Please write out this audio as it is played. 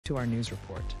to our news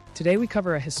report. Today we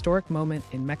cover a historic moment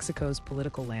in Mexico's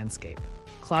political landscape.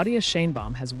 Claudia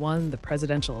Sheinbaum has won the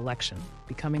presidential election,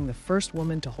 becoming the first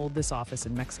woman to hold this office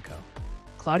in Mexico.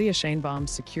 Claudia Sheinbaum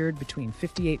secured between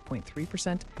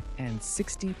 58.3% and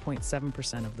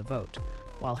 60.7% of the vote,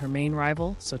 while her main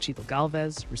rival, Xochitl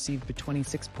Gálvez, received between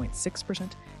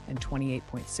 26.6% and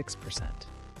 28.6%.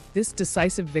 This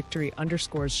decisive victory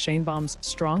underscores Sheinbaum's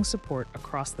strong support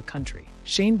across the country.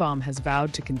 Sheinbaum has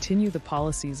vowed to continue the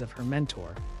policies of her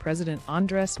mentor, President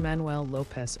Andrés Manuel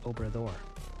López Obrador.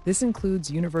 This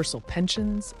includes universal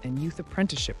pensions and youth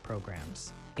apprenticeship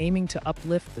programs, aiming to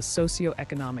uplift the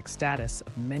socioeconomic status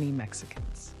of many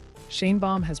Mexicans.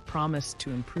 Sheinbaum has promised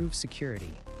to improve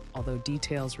security, although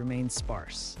details remain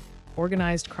sparse.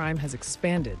 Organized crime has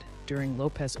expanded during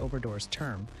López Obrador's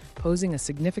term, posing a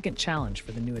significant challenge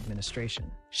for the new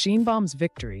administration. Sheinbaum's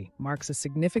victory marks a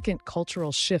significant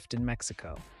cultural shift in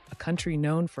Mexico, a country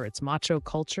known for its macho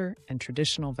culture and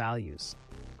traditional values.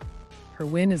 Her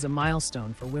win is a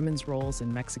milestone for women's roles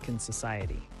in Mexican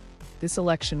society. This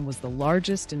election was the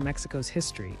largest in Mexico's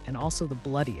history and also the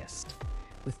bloodiest,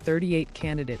 with 38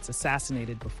 candidates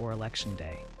assassinated before Election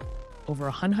Day. Over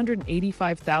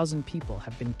 185,000 people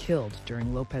have been killed during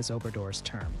López Obrador's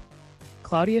term.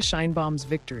 Claudia Sheinbaum's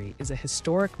victory is a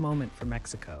historic moment for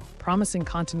Mexico, promising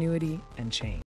continuity and change.